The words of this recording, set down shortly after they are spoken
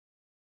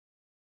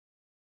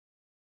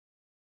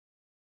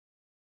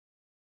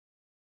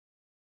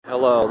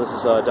Hello, this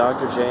is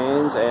Dr.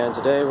 Janes, and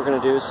today we're going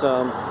to do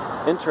some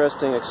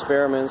interesting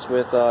experiments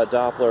with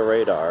Doppler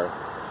radar.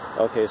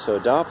 Okay, so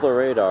Doppler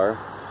radar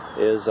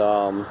is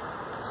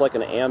it's like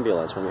an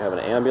ambulance. When you have an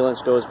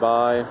ambulance goes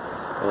by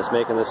and it's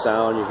making the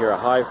sound, you hear a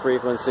high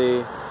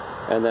frequency,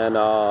 and then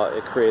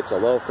it creates a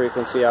low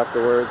frequency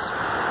afterwards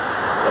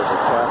as it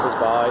passes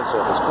by.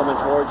 So if it's coming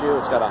towards you,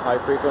 it's got a high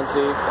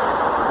frequency.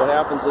 What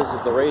happens is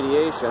the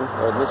radiation,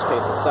 or in this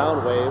case the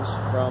sound waves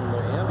from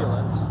the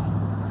ambulance,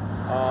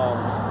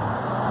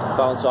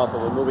 bounce off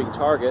of a moving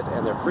target,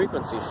 and their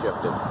frequency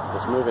shifted.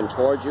 It's moving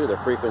towards you, their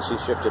frequency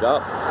shifted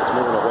up. It's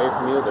moving away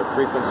from you, their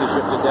frequency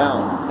shifted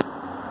down.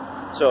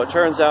 So it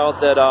turns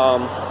out that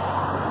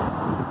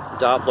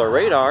Doppler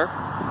radar,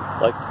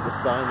 like the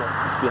sign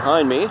that's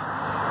behind me,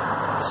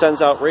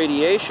 sends out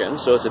radiation,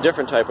 so it's a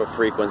different type of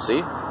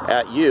frequency,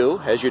 at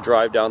you as you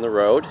drive down the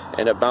road,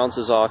 and it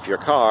bounces off your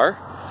car.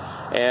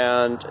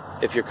 And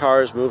if your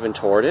car is moving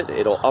toward it,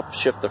 it'll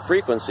upshift the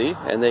frequency,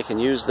 and they can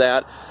use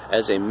that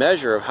as a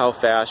measure of how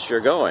fast you're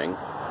going.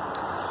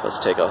 Let's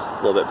take a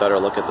little bit better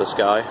look at this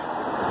guy.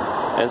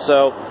 And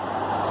so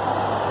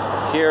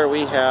here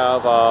we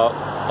have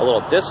a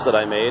little disc that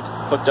I made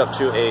hooked up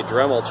to a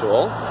Dremel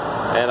tool,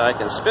 and I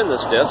can spin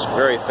this disc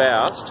very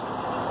fast.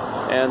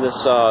 And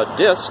this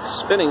disc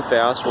spinning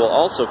fast will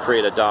also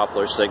create a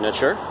Doppler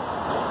signature,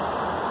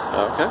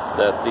 okay,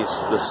 that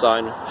this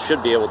sign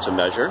should be able to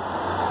measure.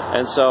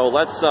 And so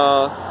let's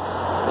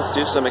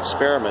do some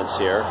experiments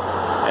here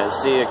and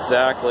see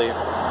exactly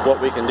what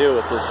we can do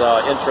with this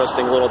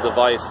interesting little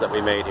device that we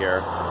made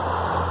here.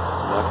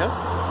 Okay.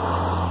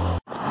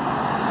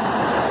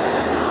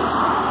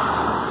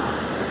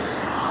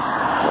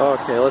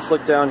 Okay, let's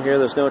look down here.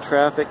 There's no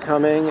traffic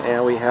coming,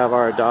 and we have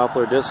our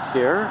Doppler disc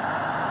here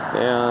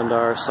and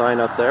our sign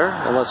up there.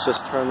 And let's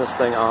just turn this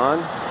thing on.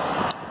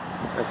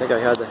 I think I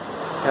had to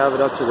have it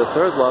up to the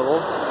third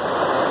level.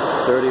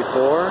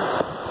 34.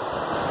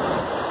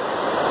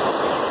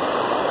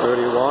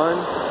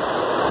 31.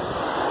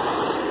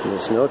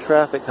 There's no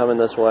traffic coming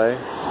this way. I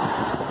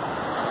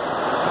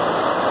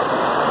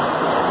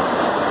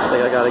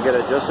think I got to get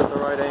it just at the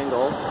right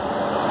angle.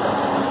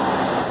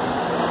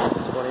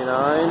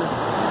 29,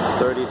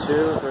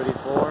 32,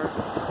 34,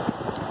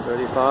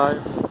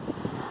 35.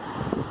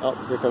 Oh,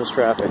 here comes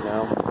traffic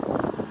now.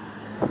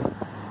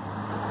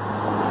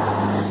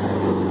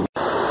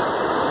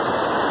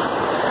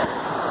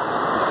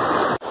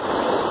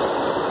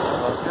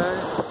 Okay,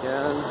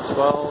 again,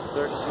 12,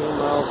 13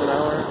 miles an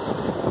hour.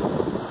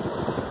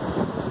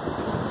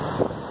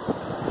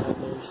 And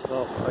there's,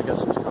 oh, I guess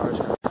there's cars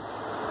coming.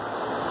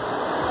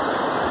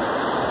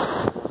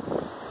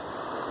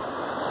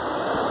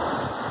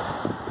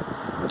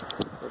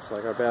 Looks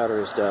like our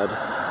battery's dead.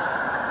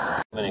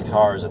 Many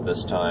cars at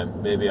this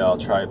time. Maybe I'll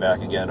try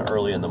back again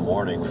early in the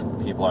morning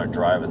when people aren't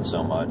driving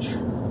so much.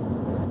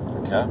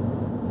 Okay.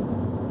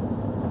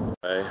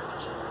 Okay.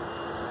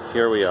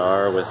 Here we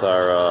are with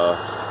our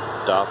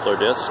Doppler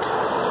disc.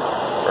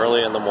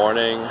 Early in the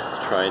morning,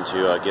 trying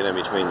to get in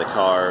between the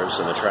cars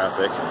and the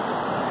traffic.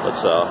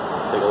 Let's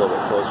take a little bit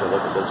closer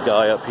look at this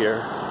guy up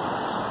here.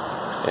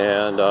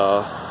 And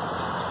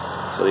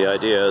so the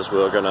idea is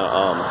we're going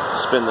to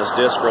spin this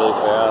disc really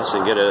fast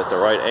and get it at the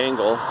right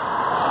angle.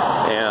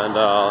 And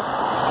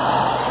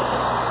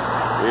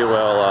we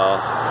will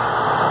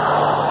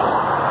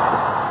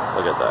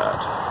look at that.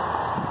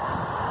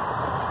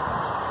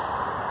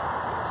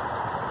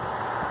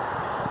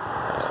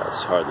 Yeah,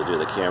 it's hard to do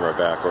the camera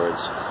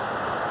backwards.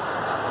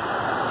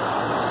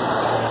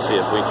 See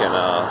if we can,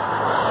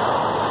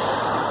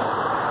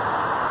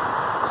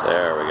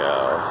 there we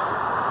go.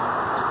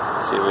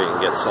 See if we can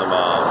get some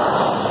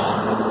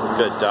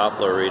good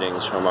Doppler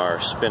readings from our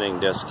spinning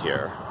disc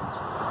here.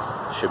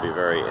 Should be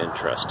very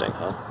interesting,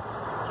 huh?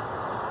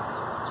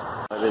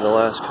 Might be the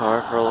last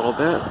car for a little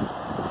bit.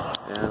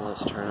 And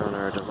let's turn on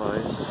our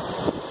device.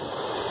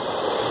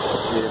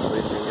 See if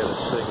we can get a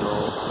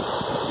signal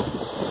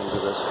into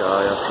this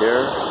guy up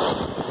here.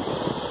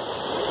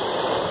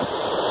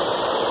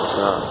 It's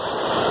not.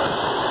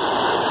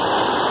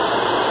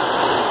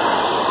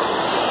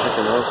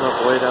 Picking those up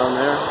way down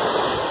there.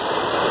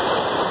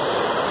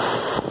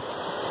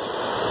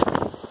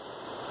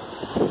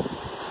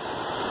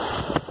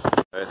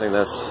 I think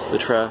that's the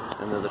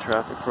end of the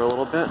traffic for a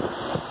little bit.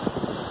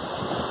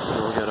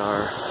 We'll get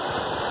our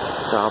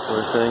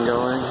Doppler thing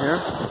going here.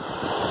 25.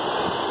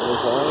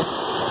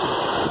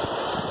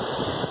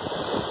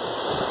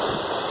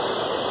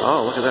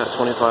 Oh, look at that,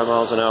 25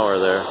 miles an hour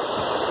there.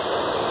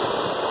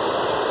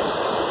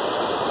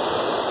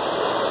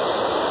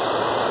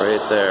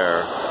 Right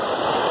there.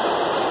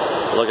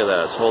 Look at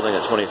that, it's holding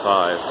at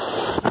 25.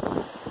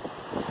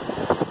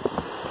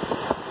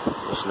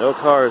 There's no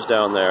cars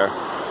down there.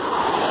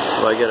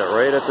 So I get it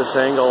right at this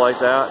angle like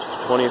that,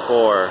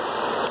 24.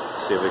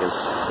 See if we can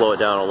slow it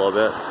down a little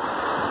bit.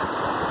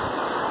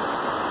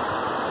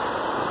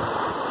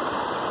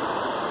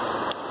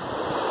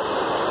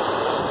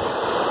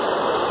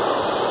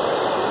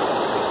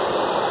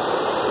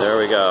 There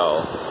we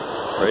go.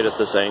 Right at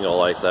this angle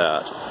like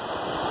that.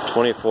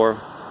 24.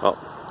 Oh,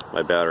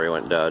 my battery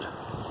went dead.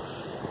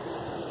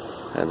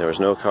 And there was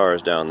no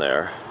cars down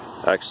there.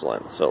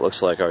 Excellent. So it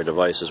looks like our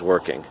device is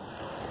working.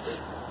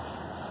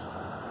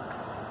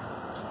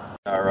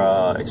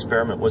 Our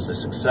experiment was a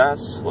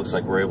success. Looks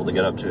like we're able to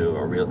get up to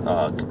a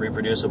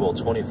reproducible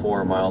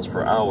 24 miles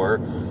per hour.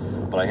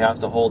 But I have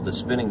to hold the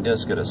spinning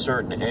disc at a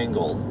certain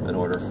angle in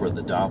order for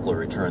the Doppler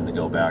return to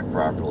go back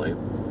properly.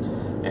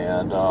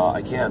 And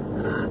I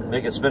can't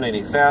make it spin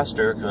any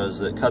faster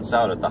because it cuts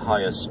out at the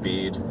highest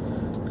speed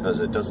because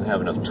it doesn't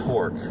have enough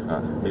torque.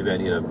 Maybe I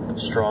need a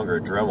stronger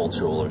Dremel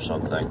tool or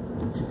something.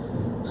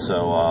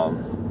 So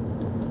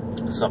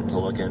something to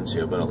look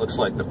into, but it looks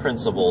like the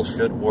principle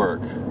should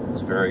work.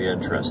 It's very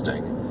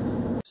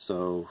interesting.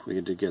 So we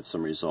did get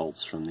some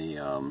results from the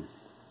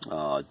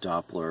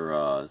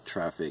Doppler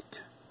traffic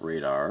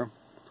radar,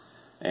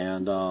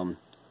 and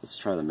let's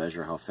try to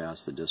measure how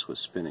fast the disc was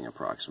spinning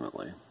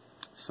approximately.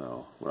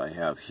 So what I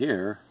have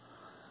here,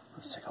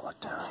 let's take a look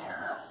down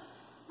here.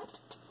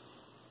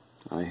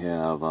 I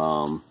have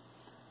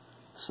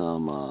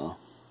some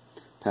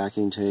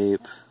packing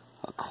tape,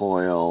 a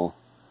coil,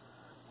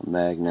 a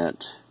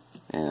magnet,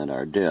 and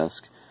our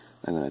disc.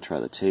 I'm going to try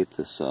to tape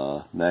this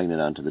magnet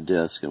onto the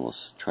disc, and we'll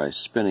try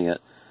spinning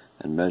it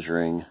and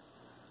measuring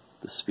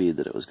the speed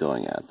that it was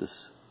going at.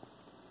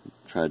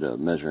 Tried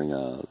measuring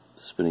a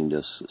spinning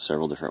disc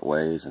several different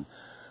ways, and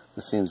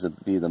this seems to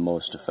be the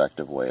most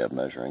effective way of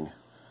measuring.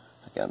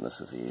 Again, this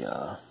is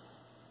the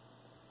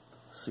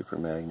super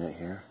magnet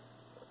here.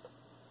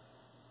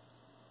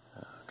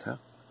 Okay,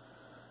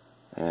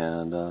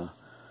 and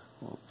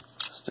we'll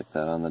stick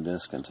that on the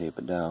disc and tape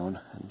it down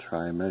and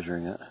try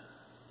measuring it.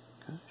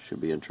 Okay, should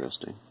be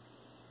interesting.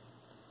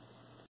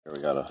 Here we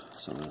got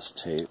some of this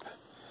tape,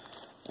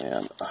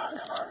 and come on.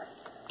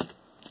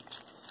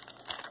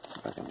 See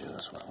if I can do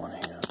this with one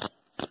hand.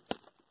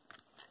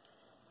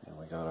 And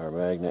we got our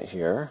magnet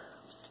here.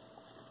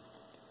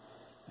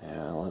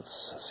 And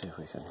let's see if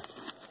we can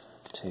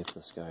tape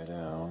this guy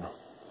down.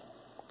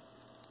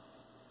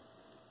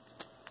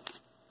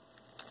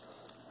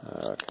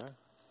 Okay.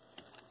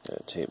 Get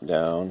it taped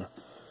down.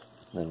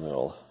 Then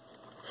we'll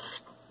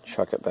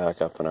chuck it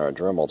back up in our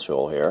Dremel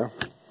tool here.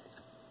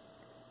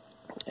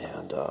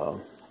 And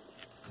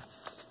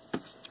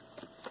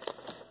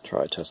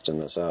try testing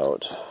this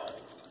out.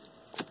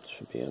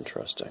 Should be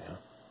interesting, huh?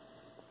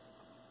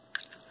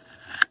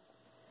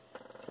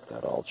 Get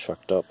that all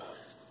chucked up.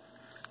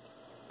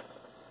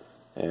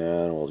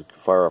 And we'll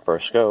fire up our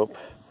scope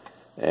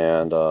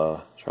and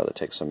try to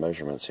take some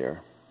measurements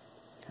here.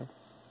 Okay.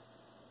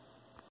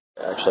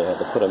 Actually, I had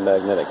to put a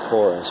magnetic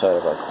core inside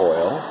of our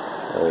coil.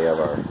 And we have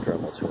our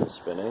Dremel tool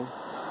spinning.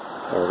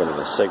 And we're going to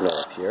get a signal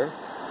up here.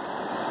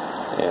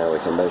 And we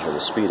can measure the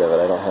speed of it.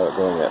 I don't have it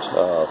going at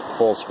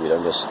full speed.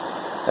 I just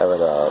have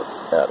it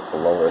at a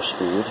lower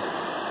speed.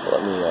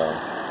 Let me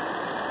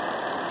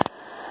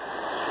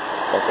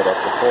hook it up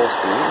to full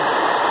speed.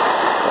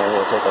 And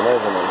we'll take a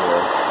measurement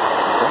here.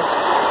 Okay.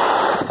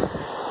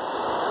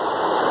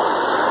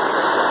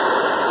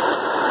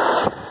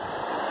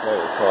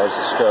 Pause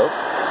the scope.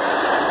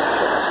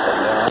 Shut this thing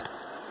down.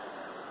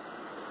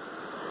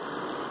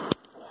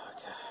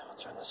 Okay, we'll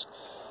turn this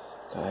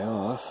guy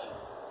off.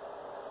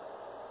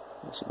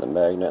 You see the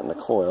magnet and the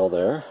coil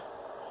there.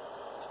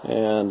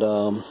 And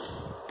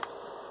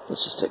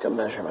let's just take a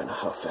measurement of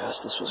how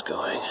fast this was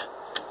going.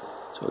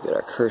 So we'll get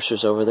our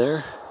cursors over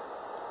there.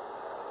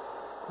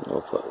 And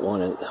we'll put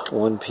one at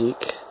one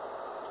peak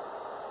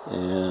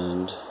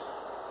and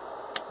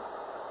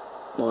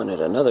one at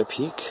another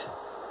peak.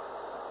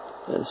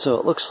 And so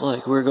it looks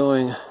like we're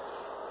going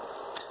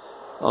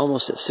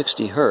almost at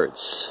 60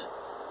 hertz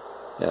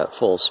at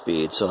full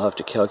speed. So I'll have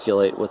to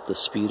calculate what the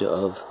speed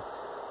of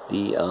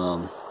the,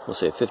 we'll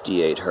say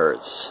 58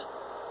 hertz.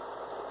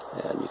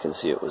 And you can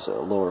see it was a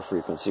lower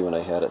frequency when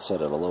I had it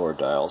set at a lower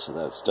dial, so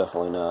that's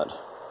definitely not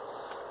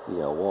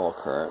the wall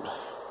current.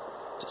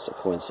 Just a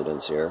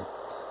coincidence here.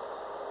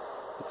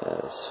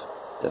 It's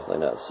definitely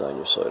not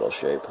sinusoidal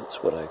shape.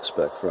 It's what I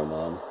expect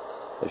from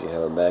as you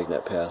have a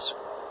magnet pass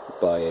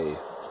by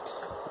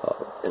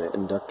an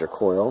inductor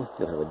coil.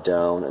 You'll have a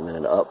down and then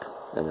an up,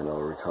 and then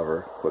it'll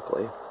recover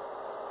quickly.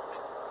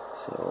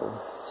 So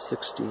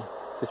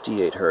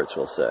 58 hertz,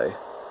 we'll say.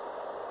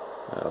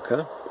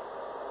 Okay.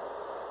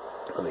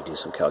 Let me do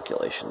some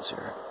calculations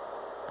here.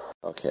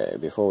 Okay,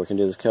 before we can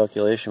do this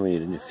calculation, we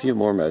need a few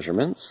more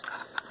measurements.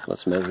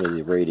 Let's measure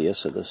the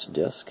radius of this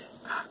disc,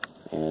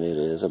 and it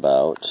is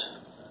about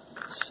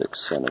 6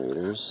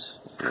 centimeters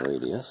in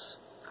radius.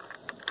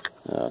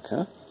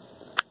 Okay,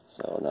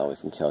 so now we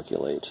can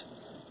calculate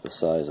the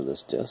size of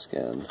this disc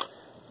and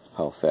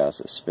how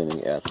fast it's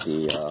spinning at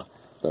the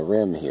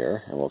rim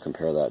here, and we'll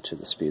compare that to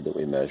the speed that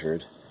we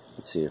measured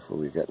and see if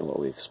we've gotten what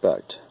we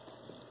expect.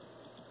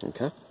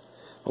 Okay.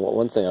 Well,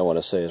 one thing I want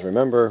to say is,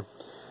 remember,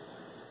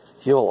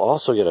 you'll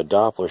also get a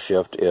Doppler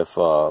shift if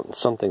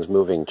something's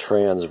moving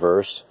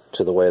transverse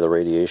to the way the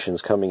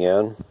radiation's coming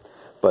in,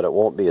 but it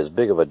won't be as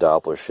big of a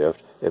Doppler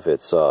shift if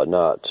it's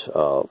not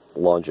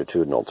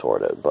longitudinal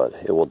toward it, but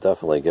it will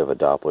definitely give a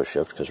Doppler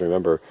shift, because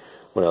remember,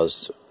 when I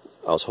was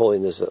I was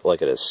holding this at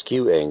a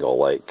skew angle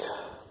like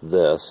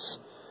this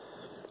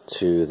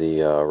to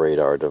the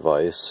radar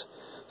device,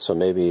 so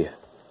maybe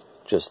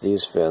just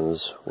these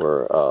fins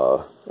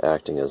were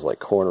acting as like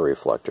corner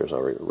reflectors,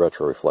 or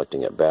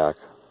retro-reflecting it back.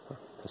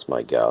 That's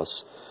my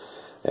guess.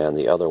 And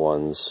the other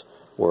ones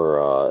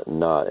were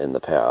not in the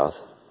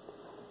path.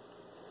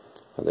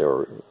 They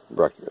were,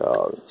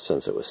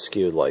 since it was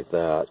skewed like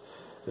that,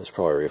 it was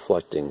probably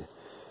reflecting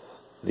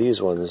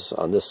these ones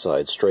on this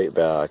side straight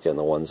back, and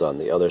the ones on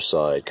the other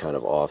side kind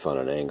of off on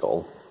an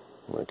angle.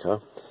 Okay,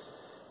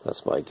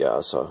 that's my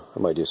guess. So I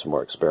might do some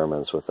more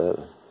experiments with it.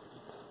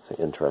 It's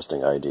an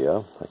interesting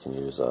idea. I can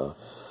use the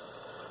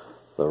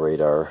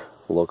radar,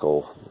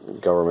 local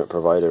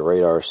government-provided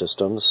radar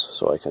systems,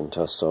 so I can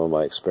test some of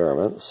my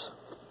experiments.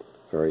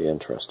 Very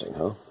interesting,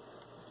 huh?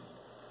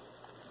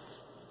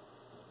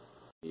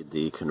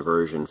 The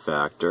conversion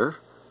factor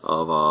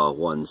of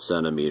 1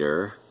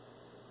 centimeter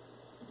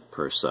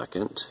per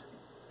second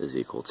is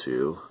equal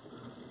to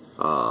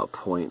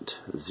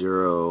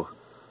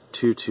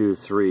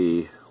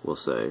 0.0223, we'll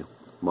say,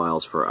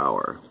 miles per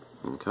hour.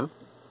 Okay,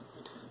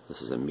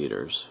 this is in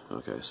meters.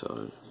 Okay,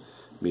 so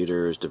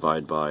meters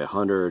divided by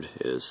 100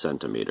 is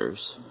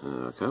centimeters.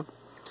 Okay,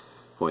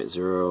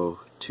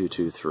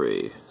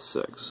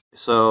 0.02236.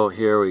 So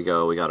here we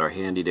go. We got our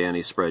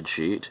handy-dandy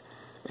spreadsheet,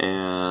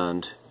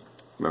 and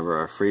remember,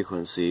 our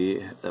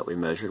frequency that we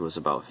measured was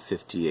about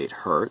 58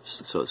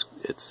 hertz, so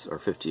it's or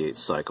 58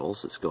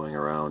 cycles. It's going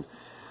around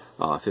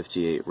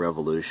 58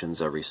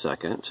 revolutions every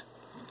second,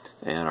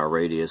 and our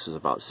radius is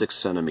about 6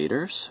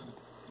 centimeters.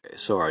 Okay,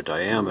 so our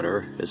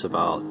diameter is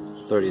about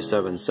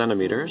 37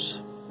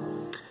 centimeters,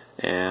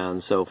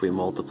 and so if we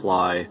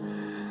multiply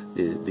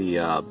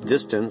the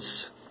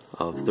distance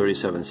of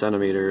 37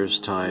 centimeters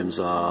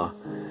times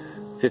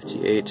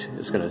 58,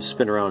 it's going to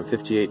spin around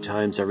 58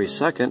 times every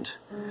second.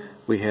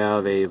 We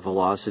have a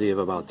velocity of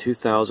about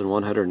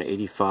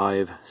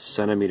 2,185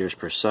 centimeters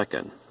per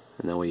second.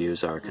 And then we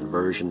use our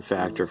conversion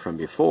factor from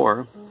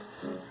before,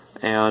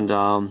 and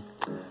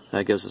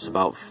that gives us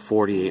about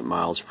 48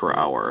 miles per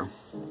hour.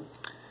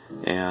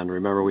 And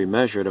remember, we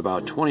measured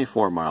about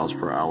 24 miles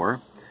per hour.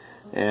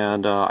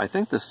 And I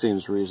think this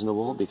seems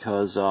reasonable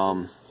because,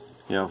 you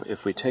know,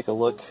 if we take a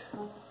look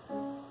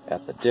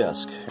at the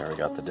disc, here we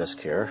got the disc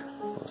here.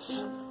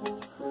 Let's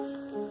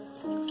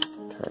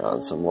turn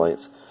on some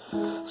lights.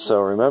 So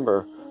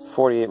remember,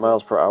 48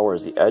 miles per hour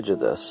is the edge of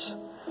this,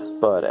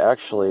 but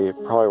actually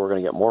probably we're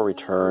going to get more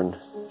return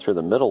through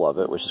the middle of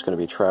it, which is going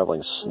to be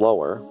traveling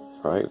slower,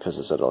 right, because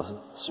it's at a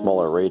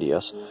smaller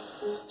radius.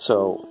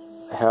 So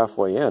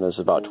halfway in is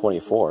about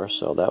 24,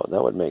 so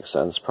that would make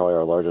sense. Probably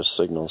our largest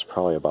signal is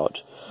probably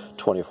about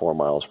 24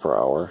 miles per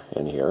hour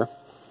in here.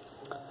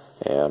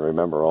 And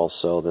remember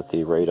also that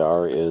the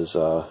radar is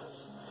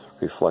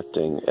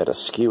reflecting at a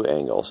skew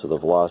angle, so the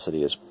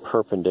velocity is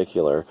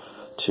perpendicular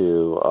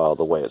to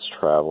the way it's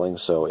traveling,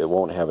 so it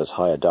won't have as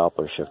high a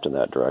Doppler shift in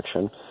that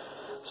direction.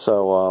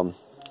 So,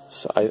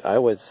 I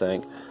would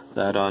think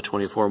that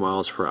 24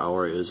 miles per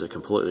hour is a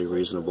completely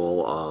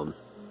reasonable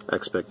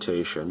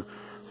expectation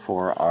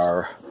for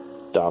our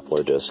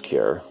Doppler disc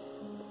here.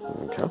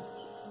 Okay.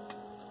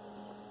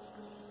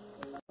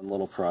 One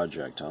little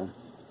project, huh?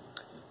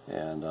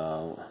 And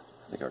I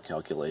think our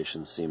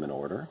calculations seem in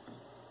order.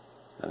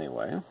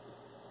 Anyway,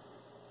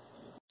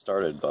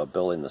 started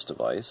building this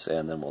device,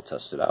 and then we'll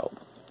test it out.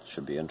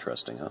 Should be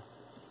interesting, huh?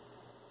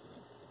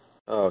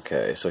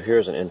 Okay, so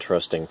here's an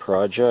interesting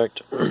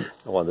project. I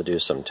wanted to do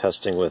some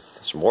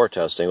more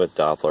testing with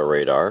Doppler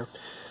radar,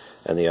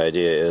 and the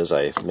idea is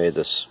I made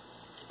this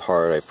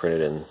part, I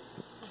printed in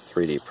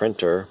 3D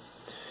printer,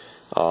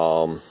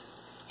 and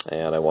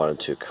I wanted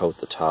to coat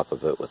the top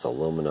of it with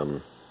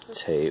aluminum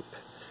tape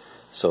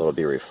so it'll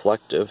be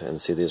reflective. And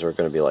see, these are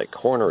going to be like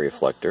corner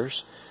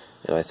reflectors,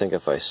 and I think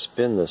if I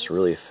spin this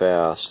really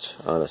fast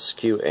on a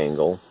skew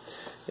angle,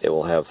 it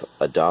will have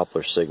a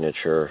Doppler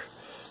signature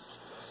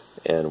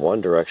in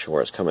one direction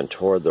where it's coming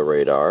toward the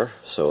radar,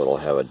 so it'll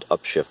have an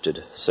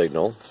upshifted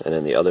signal, and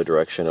in the other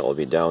direction it will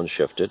be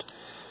downshifted,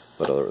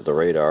 but the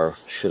radar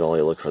should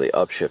only look for the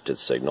upshifted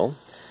signal.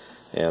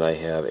 And I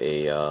have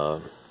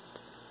a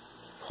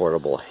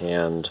portable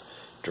hand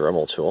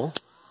Dremel tool.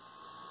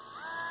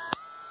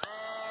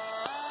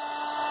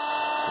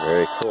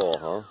 Very cool,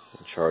 huh?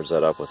 Charge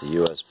that up with a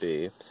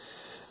USB.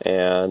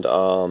 And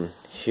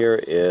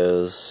here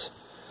is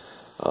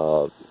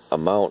a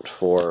mount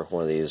for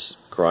one of these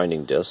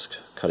grinding disc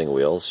cutting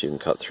wheels. You can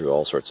cut through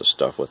all sorts of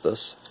stuff with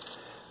this.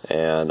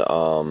 And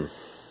it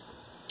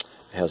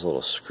has a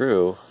little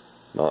screw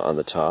mount on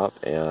the top,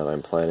 and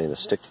I'm planning to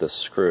stick this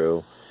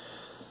screw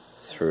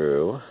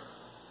through.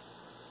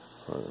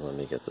 Let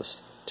me get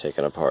this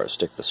taken apart.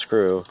 Stick the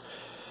screw.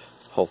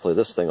 Hopefully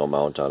this thing will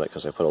mount on it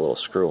because I put a little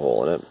screw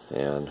hole in it.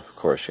 And of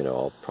course, you know,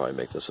 I'll probably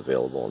make this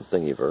available in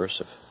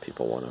Thingiverse if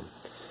people want to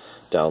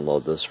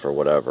download this for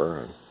whatever.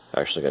 I'm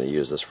actually going to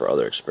use this for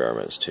other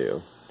experiments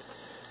too,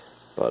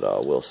 but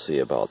we'll see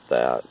about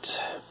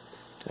that.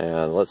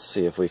 And let's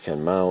see if we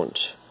can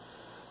mount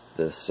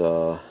this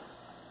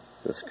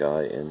this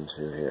guy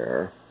into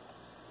here.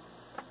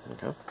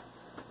 Okay.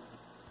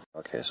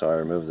 Okay, so I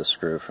removed the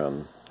screw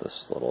from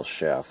this little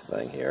shaft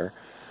thing here.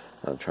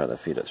 I'm trying to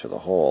feed it through the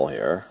hole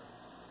here,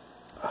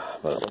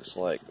 but it looks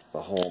like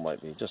the hole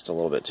might be just a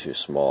little bit too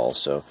small,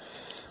 so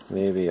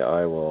maybe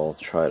I will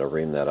try to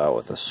ream that out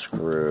with a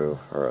screw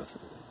or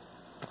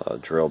a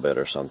drill bit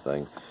or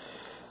something,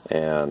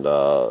 and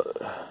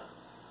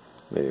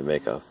maybe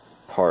make a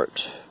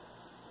part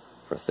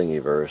for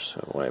Thingiverse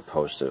when I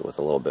post it with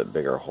a little bit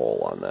bigger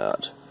hole on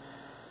that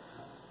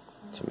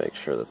to make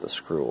sure that the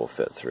screw will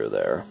fit through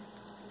there.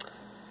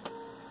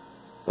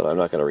 But I'm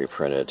not going to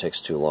reprint it. It takes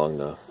too long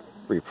to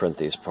reprint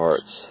these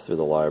parts through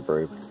the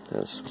library.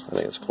 I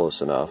think it's close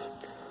enough.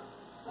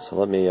 So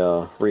let me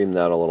ream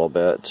that a little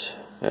bit.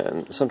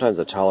 And sometimes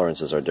the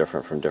tolerances are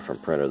different from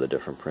different printer to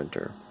different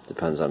printer.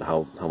 Depends on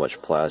how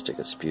much plastic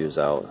it spews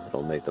out.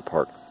 It'll make the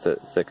part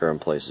thicker in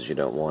places you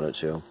don't want it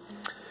to.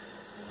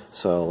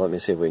 So let me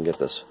see if we can get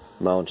this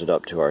mounted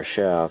up to our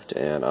shaft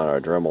and on our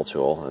Dremel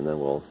tool, and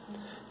then we'll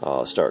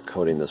start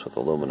coating this with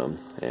aluminum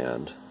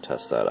and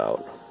test that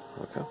out.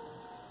 Okay.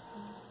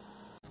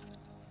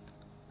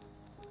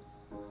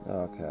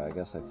 Okay, I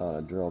guess I found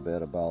a drill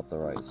bit about the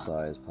right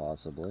size,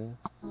 possibly,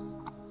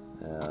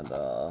 and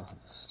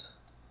just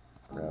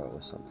grab it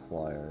with some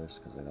pliers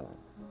because I don't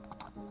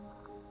have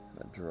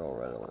a drill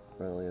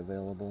readily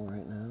available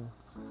right now.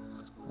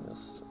 I'll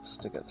just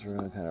stick it through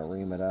and kind of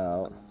ream it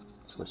out,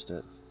 twist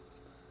it.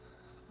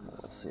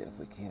 Let's see if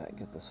we can't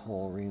get this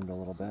hole reamed a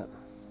little bit.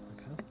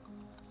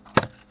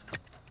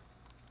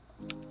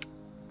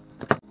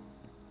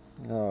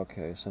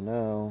 Okay, so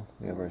now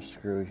we have our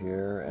screw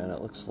here, and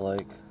it looks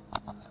like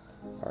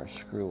our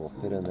screw will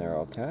fit in there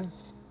okay.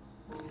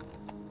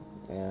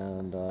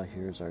 And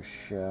here's our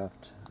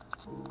shaft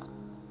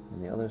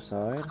on the other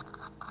side.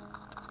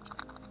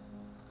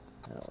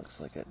 And it looks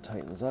like it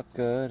tightens up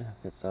good,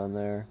 fits on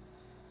there.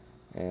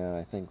 And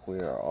I think we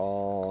are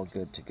all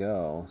good to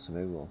go. So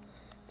maybe we'll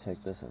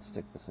take this and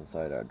stick this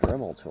inside our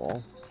Dremel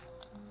tool.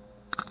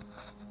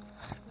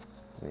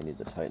 We need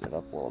to tighten it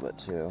up a little bit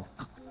too.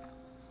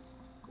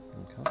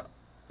 Okay.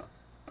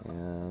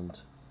 And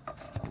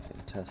we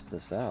can test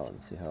this out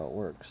and see how it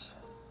works.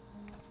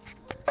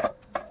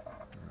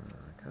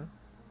 Okay.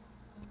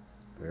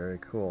 Very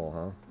cool,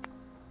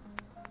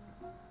 huh?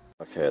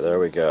 Okay, there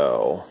we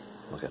go.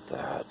 Look at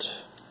that.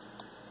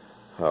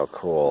 How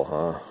cool,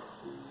 huh?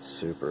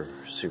 Super,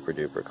 super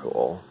duper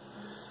cool.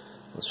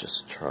 Let's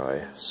just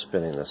try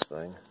spinning this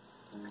thing.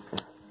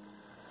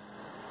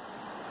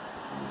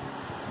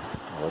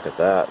 Look at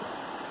that.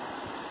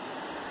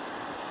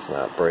 It's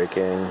not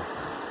breaking.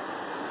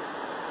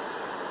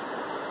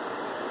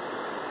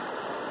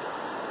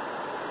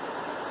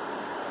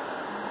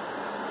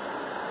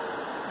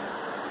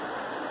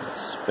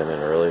 It's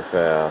spinning really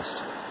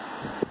fast.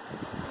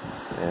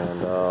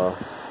 And I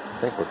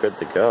think we're good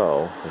to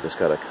go. We just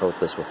got to coat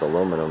this with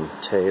aluminum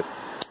tape.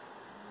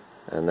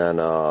 And then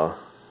we'll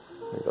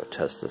go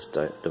test this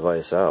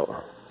device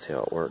out. See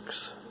how it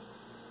works.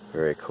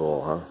 Very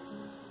cool, huh?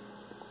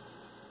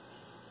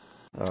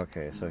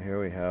 Okay, so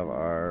here we have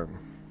our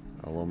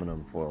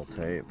aluminum foil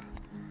tape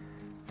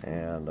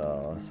and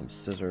some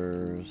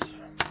scissors,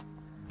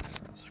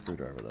 a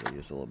screwdriver that I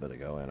used a little bit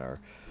ago, and our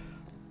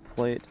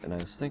plate. And I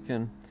was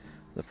thinking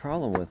the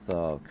problem with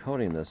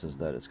coating this is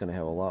that it's going to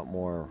have a lot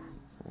more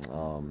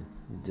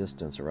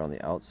distance around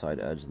the outside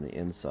edge than the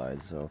inside,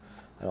 so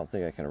I don't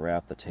think I can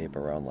wrap the tape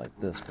around like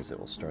this because it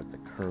will start to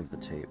curve the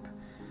tape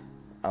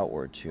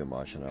outward too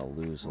much, and I'll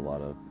lose a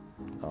lot of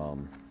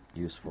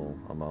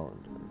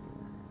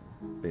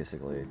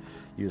basically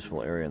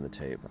useful area in the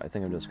tape. I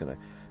think I'm just going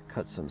to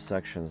cut some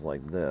sections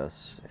like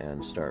this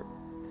and start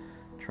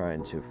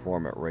trying to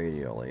form it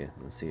radially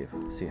and see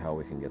how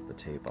we can get the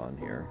tape on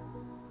here.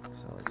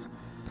 So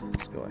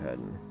let's go ahead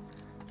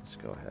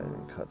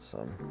and cut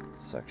some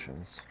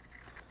sections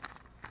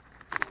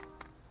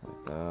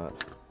like that,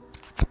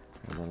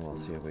 and then we'll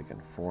see if we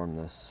can form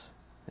this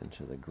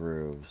into the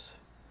grooves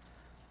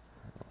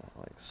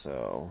like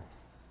so.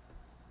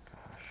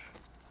 Gosh,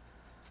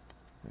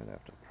 I'm gonna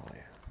have to probably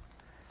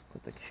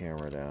put the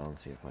camera down,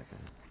 see if I can.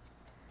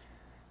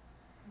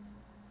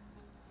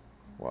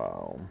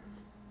 Wow.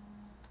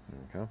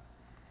 Okay.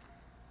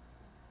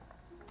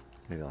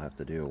 Maybe I'll have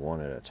to do one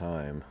at a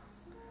time.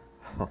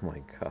 Oh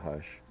my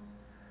gosh.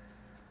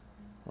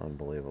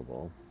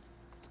 Unbelievable.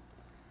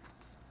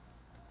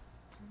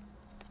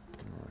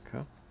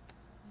 Okay.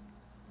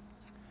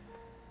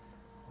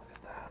 Look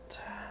at that.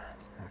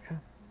 Okay.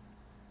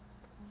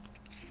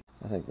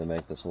 I think to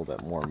make this a little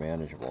bit more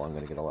manageable, I'm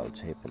going to get a lot of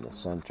tape in the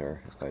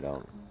center if I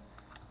don't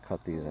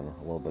cut these in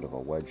a little bit of a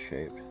wedge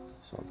shape.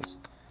 So I'll just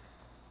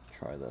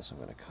try this. I'm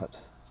going to cut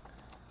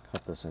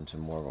this into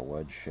more of a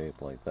wedge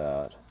shape like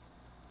that,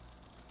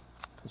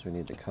 because we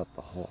need to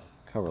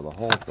cover the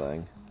whole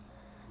thing.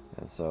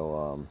 And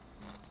so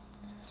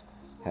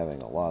having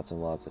lots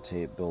and lots of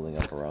tape building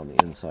up around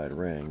the inside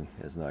ring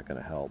is not going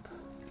to help.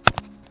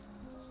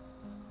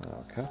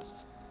 Okay,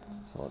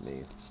 so let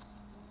me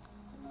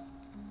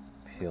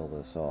peel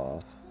this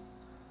off.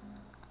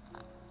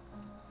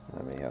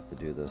 I may have to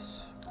do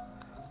this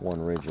one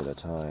ridge at a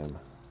time.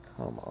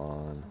 Come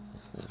on.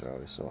 These things are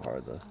always so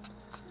hard to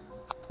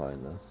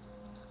find them.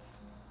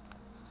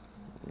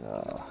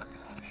 Oh,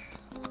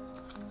 gosh.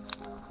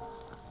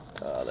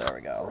 Oh, there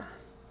we go.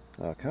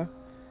 Okay.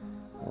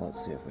 Well,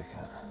 let's see if we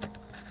can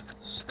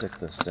stick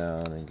this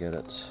down and get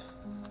it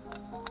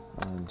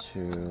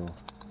onto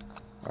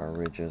our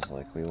ridges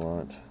like we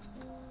want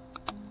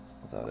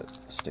without it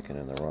sticking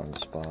in the wrong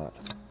spot.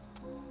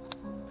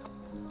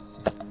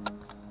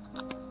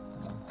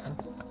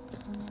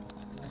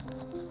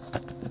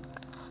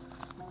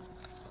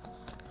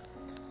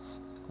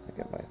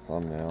 Get my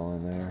thumbnail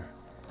in there,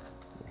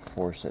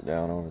 force it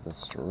down over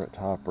this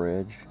top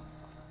ridge.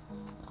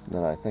 And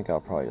then I think I'll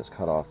probably just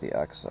cut off the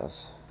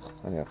excess.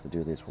 I only have to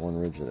do these one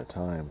ridge at a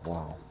time.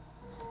 Wow.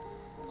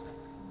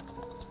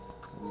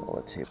 That's all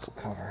the tape will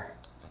cover.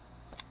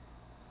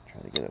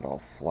 Try to get it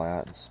all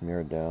flat and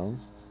smeared down.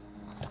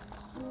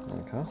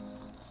 Okay.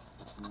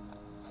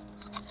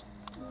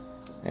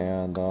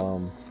 And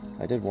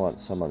I did want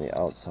some on the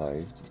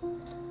outside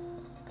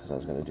because I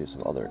was going to do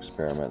some other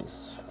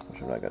experiments,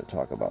 which I'm not going to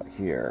talk about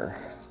here.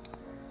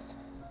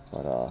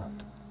 But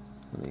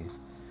let me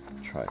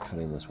try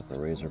cutting this with the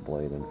razor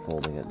blade and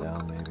folding it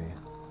down maybe.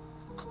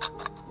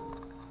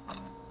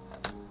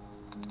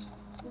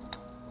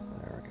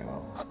 There we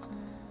go.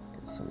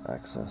 Get some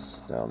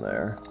excess down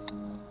there.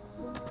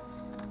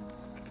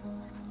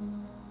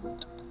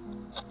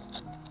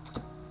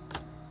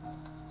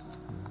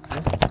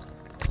 Okay.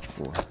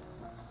 Ooh.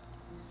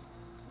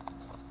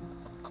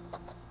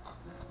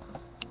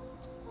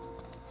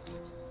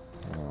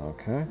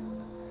 Okay.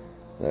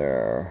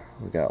 There,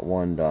 we got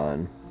one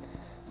done.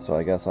 So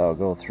I guess I'll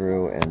go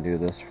through and do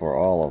this for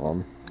all of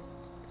them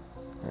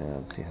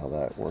and see how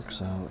that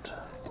works out.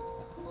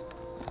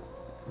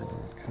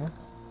 Okay.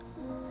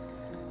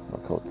 I'll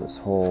coat this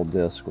whole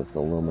disc with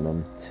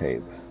aluminum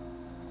tape.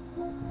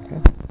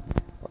 Okay.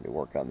 Let me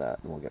work on that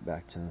and we'll get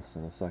back to this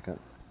in a second.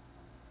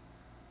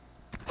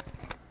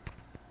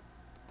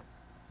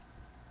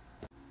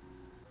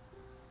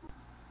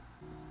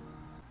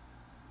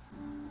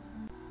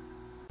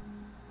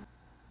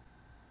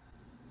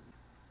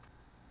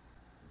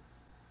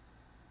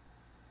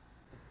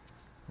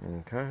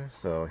 Okay,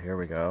 so here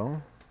we go,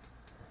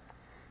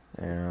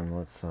 and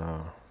let's,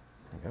 I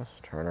guess,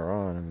 turn her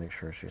on and make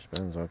sure she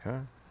spins okay.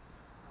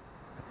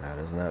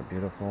 Isn't that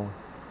beautiful?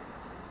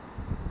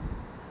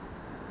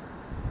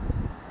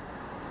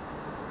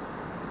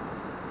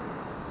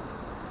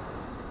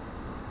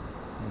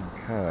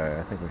 Okay,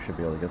 I think we should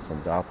be able to get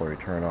some Doppler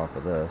return off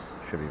of this.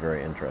 Should be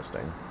very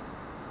interesting.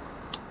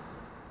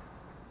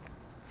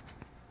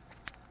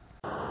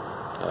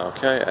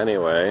 Okay,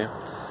 anyway,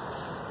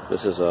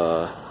 this is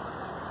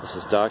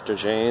Dr.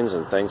 Janes,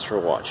 and thanks for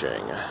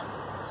watching.